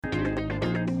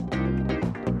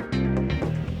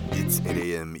It's 8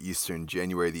 a.m. Eastern,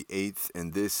 January the 8th,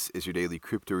 and this is your daily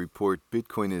crypto report.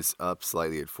 Bitcoin is up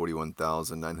slightly at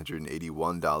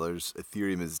 $41,981.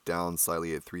 Ethereum is down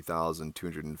slightly at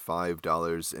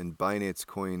 $3,205, and Binance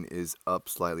Coin is up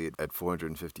slightly at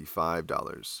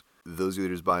 $455. Those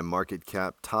leaders by market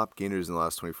cap, top gainers in the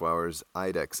last 24 hours,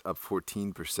 IDEX up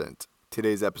 14%.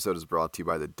 Today's episode is brought to you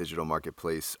by the digital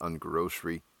marketplace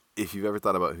Ungrocery. If you've ever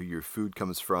thought about who your food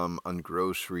comes from,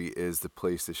 Ungrocery is the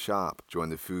place to shop. Join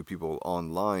the food people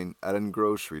online at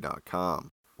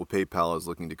ungrocery.com. Well, PayPal is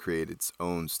looking to create its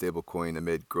own stablecoin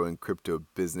amid growing crypto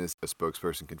business. A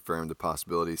spokesperson confirmed the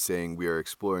possibility, saying, "We are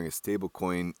exploring a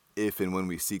stablecoin. If and when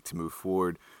we seek to move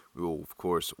forward, we will, of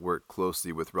course, work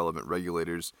closely with relevant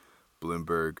regulators."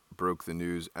 Bloomberg broke the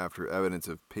news after evidence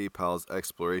of PayPal's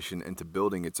exploration into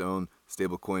building its own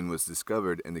stablecoin was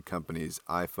discovered in the company's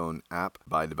iPhone app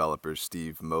by developer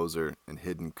Steve Moser, and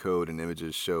hidden code and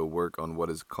images show work on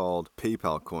what is called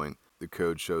PayPal Coin. The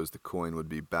code shows the coin would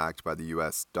be backed by the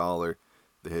US dollar.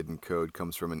 The hidden code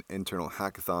comes from an internal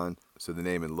hackathon, so the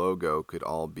name and logo could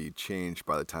all be changed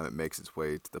by the time it makes its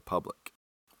way to the public.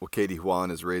 Well, Katie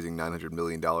Huan is raising $900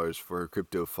 million for her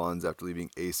crypto funds after leaving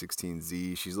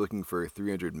A16Z. She's looking for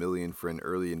 $300 million for an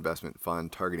early investment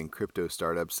fund targeting crypto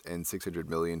startups and $600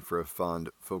 million for a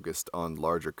fund focused on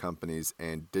larger companies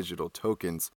and digital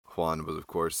tokens. Huan was, of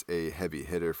course, a heavy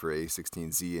hitter for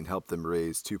A16Z and helped them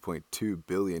raise $2.2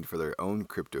 billion for their own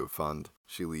crypto fund.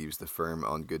 She leaves the firm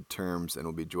on good terms and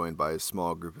will be joined by a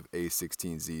small group of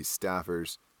A16Z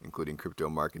staffers, including crypto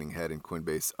marketing head and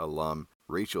Coinbase alum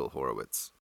Rachel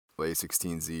Horowitz.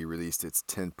 A16Z released its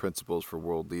 10 principles for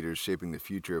world leaders shaping the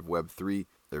future of Web3,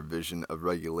 their vision of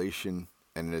regulation,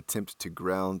 and an attempt to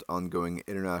ground ongoing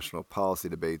international policy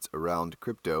debates around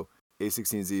crypto.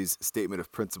 A16Z's statement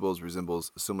of principles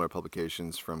resembles similar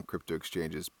publications from crypto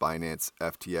exchanges Binance,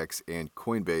 FTX, and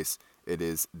Coinbase. It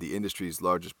is the industry's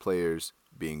largest players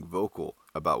being vocal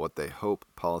about what they hope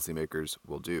policymakers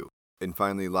will do. And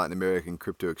finally, Latin American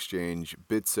crypto exchange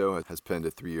Bitso has penned a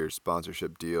 3-year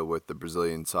sponsorship deal with the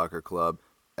Brazilian soccer club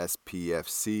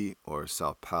SPFC, or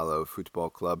Sao Paulo Football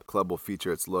Club. The club will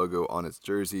feature its logo on its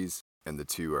jerseys, and the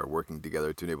two are working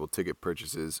together to enable ticket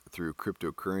purchases through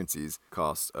cryptocurrencies.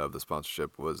 Cost of the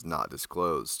sponsorship was not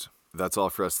disclosed. That's all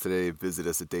for us today. Visit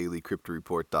us at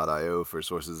dailycryptoreport.io for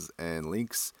sources and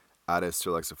links. Add us to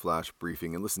Alexa Flash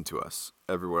Briefing and listen to us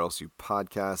everywhere else you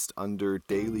podcast under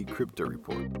Daily Crypto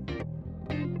Report.